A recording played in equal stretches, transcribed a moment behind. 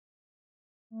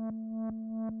What's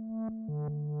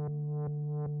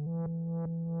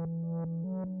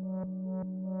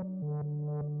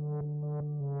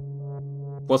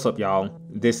up, y'all?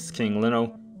 This is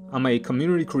KingLeno. I'm a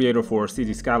community creator for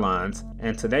City Skylines,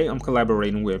 and today I'm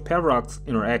collaborating with Paradox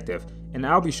Interactive, and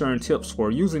I'll be sharing tips for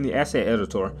using the asset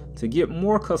editor to get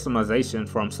more customization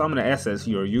from some of the assets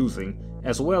you're using,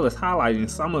 as well as highlighting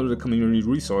some of the community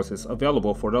resources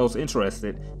available for those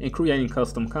interested in creating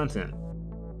custom content.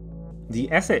 The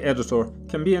asset editor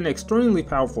can be an extremely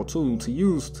powerful tool to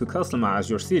use to customize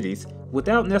your cities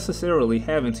without necessarily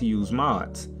having to use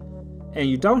mods. And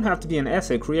you don't have to be an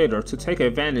asset creator to take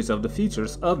advantage of the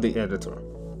features of the editor.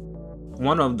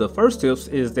 One of the first tips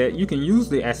is that you can use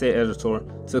the asset editor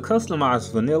to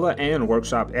customize vanilla and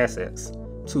workshop assets.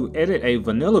 To edit a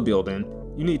vanilla building,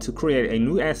 you need to create a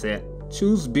new asset,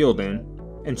 choose building,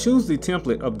 and choose the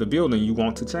template of the building you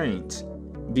want to change.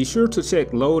 Be sure to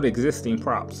check load existing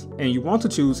props, and you want to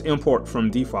choose import from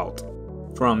default.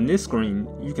 From this screen,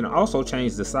 you can also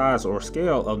change the size or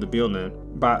scale of the building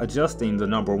by adjusting the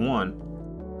number 1.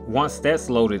 Once that's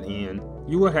loaded in,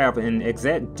 you will have an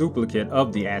exact duplicate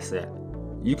of the asset.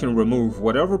 You can remove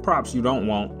whatever props you don't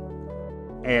want,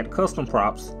 add custom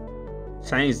props,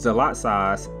 change the lot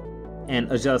size,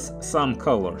 and adjust some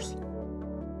colors.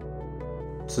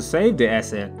 To save the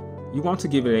asset, you want to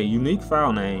give it a unique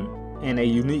file name and a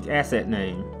unique asset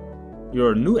name.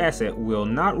 Your new asset will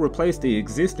not replace the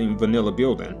existing vanilla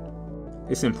building.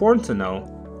 It's important to know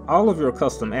all of your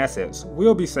custom assets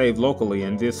will be saved locally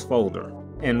in this folder,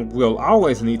 and will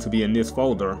always need to be in this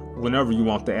folder whenever you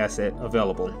want the asset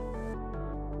available.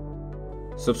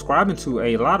 Subscribing to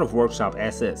a lot of workshop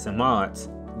assets and mods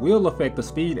will affect the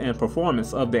speed and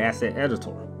performance of the asset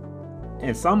editor,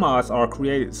 and some mods are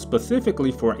created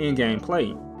specifically for in-game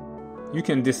play. You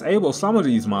can disable some of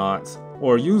these mods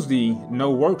or use the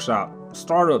No Workshop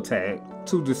Startup tag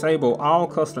to disable all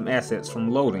custom assets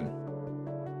from loading.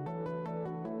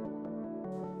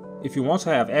 If you want to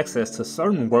have access to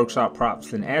certain workshop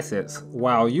props and assets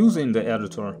while using the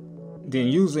editor, then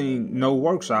using No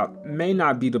Workshop may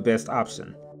not be the best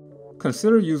option.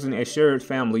 Consider using a shared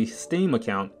family Steam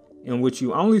account in which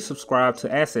you only subscribe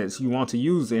to assets you want to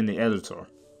use in the editor.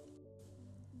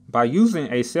 By using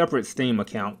a separate Steam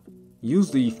account,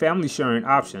 use the family sharing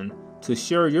option to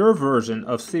share your version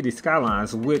of City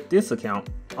Skylines with this account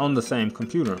on the same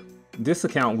computer. This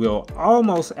account will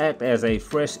almost act as a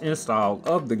fresh install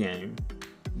of the game.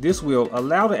 This will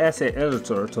allow the asset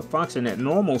editor to function at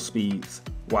normal speeds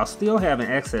while still having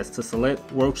access to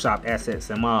select workshop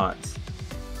assets and mods.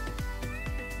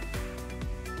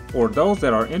 For those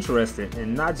that are interested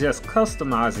in not just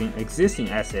customizing existing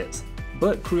assets,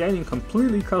 but creating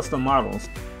completely custom models,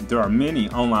 there are many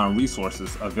online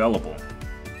resources available.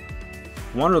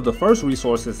 One of the first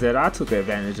resources that I took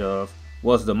advantage of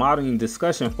was the modding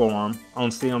discussion forum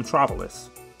on Simtropolis.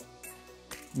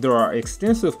 There are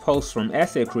extensive posts from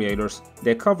asset creators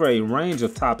that cover a range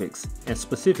of topics and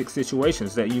specific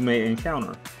situations that you may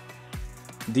encounter.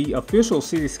 The official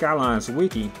City Skylines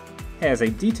Wiki has a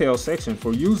detailed section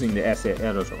for using the asset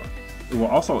editor. It will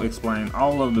also explain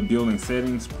all of the building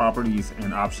settings, properties,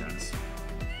 and options.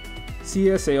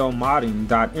 CSL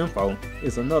Modding.info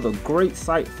is another great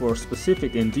site for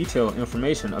specific and detailed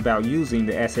information about using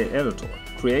the asset editor,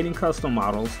 creating custom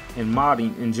models, and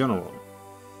modding in general.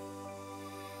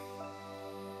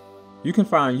 You can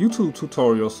find YouTube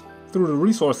tutorials through the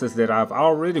resources that I've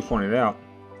already pointed out.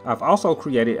 I've also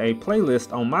created a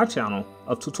playlist on my channel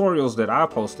of tutorials that I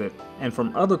posted and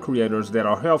from other creators that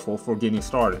are helpful for getting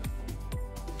started.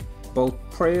 Both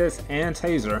Prez and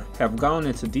Taser have gone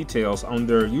into details on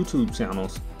their YouTube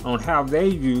channels on how they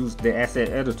use the asset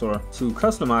editor to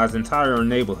customize entire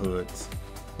neighborhoods,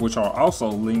 which are also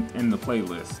linked in the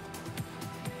playlist.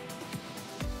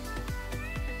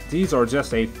 These are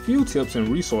just a few tips and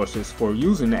resources for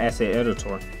using the asset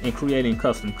editor and creating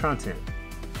custom content.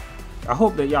 I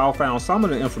hope that y'all found some of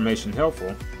the information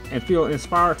helpful and feel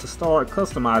inspired to start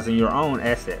customizing your own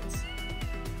assets.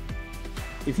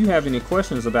 If you have any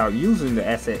questions about using the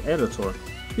asset editor,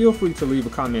 feel free to leave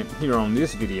a comment here on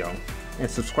this video,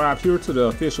 and subscribe here to the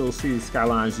official City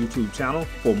Skylines YouTube channel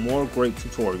for more great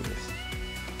tutorials.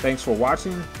 Thanks for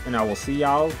watching, and I will see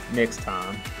y'all next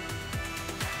time.